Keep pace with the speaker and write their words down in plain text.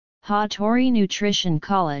Hattori Nutrition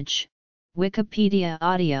College, Wikipedia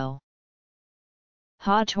audio.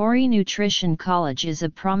 Hattori Nutrition College is a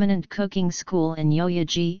prominent cooking school in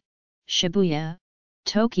Yoyogi, Shibuya,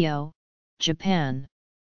 Tokyo, Japan.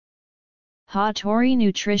 Hattori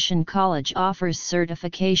Nutrition College offers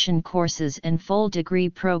certification courses and full degree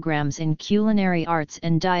programs in culinary arts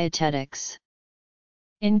and dietetics.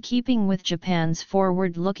 In keeping with Japan's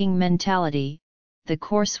forward-looking mentality, the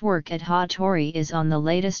coursework at Hattori is on the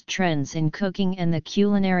latest trends in cooking and the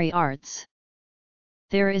culinary arts.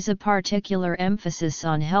 There is a particular emphasis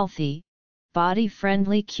on healthy,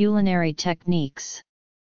 body-friendly culinary techniques.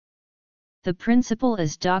 The principal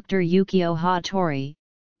is Dr. Yukio Hattori,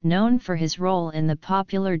 known for his role in the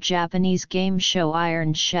popular Japanese game show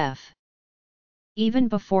Iron Chef. Even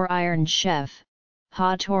before Iron Chef,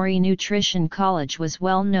 Hattori Nutrition College was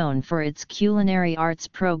well known for its culinary arts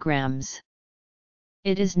programs.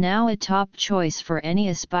 It is now a top choice for any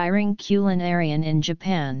aspiring culinarian in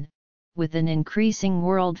Japan, with an increasing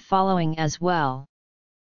world following as well.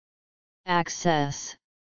 Access.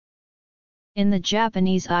 In the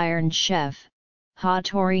Japanese Iron Chef,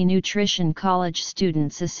 Hattori Nutrition College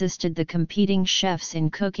students assisted the competing chefs in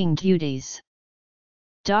cooking duties.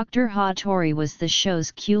 Dr. Hattori was the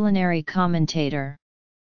show's culinary commentator.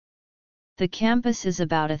 The campus is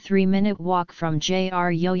about a 3-minute walk from JR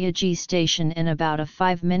Yoyogi Station and about a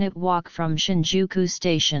 5-minute walk from Shinjuku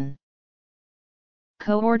Station.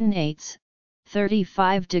 Coordinates: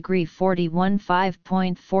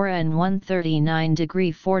 35°41.5.4 and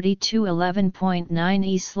 139°42.11.9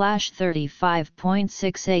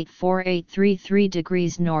 E/35.684833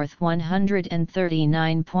 degrees north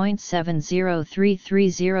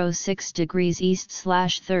 139.703306 degrees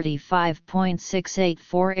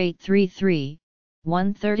east/35.684833,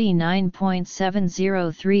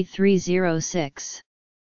 139.703306.